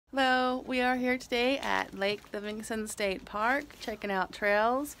So we are here today at Lake Livingston State Park checking out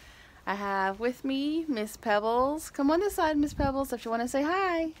trails. I have with me Miss Pebbles. Come on this side, Miss Pebbles, if you want to say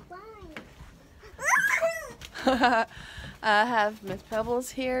hi. I have Miss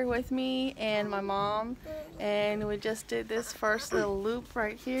Pebbles here with me and my mom, and we just did this first little loop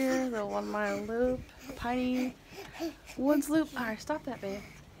right here, the 1 mile loop, Piney Woods loop. Alright, stop that, babe.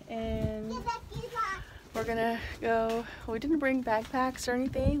 And we're gonna go. We didn't bring backpacks or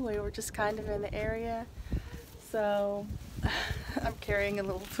anything, we were just kind of in the area, so I'm carrying a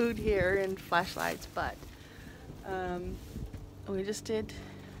little food here and flashlights, but we just did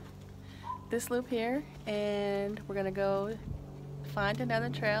this loop here, and we're gonna go find another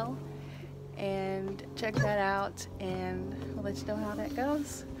trail and check that out, and we'll let you know how that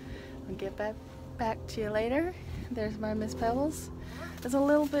goes. I'll get back to you later. There's my Miss Pebbles. It's a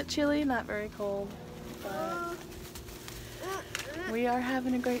little bit chilly, not very cold, but we are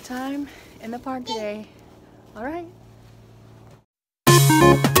having a great time in the park today. All right.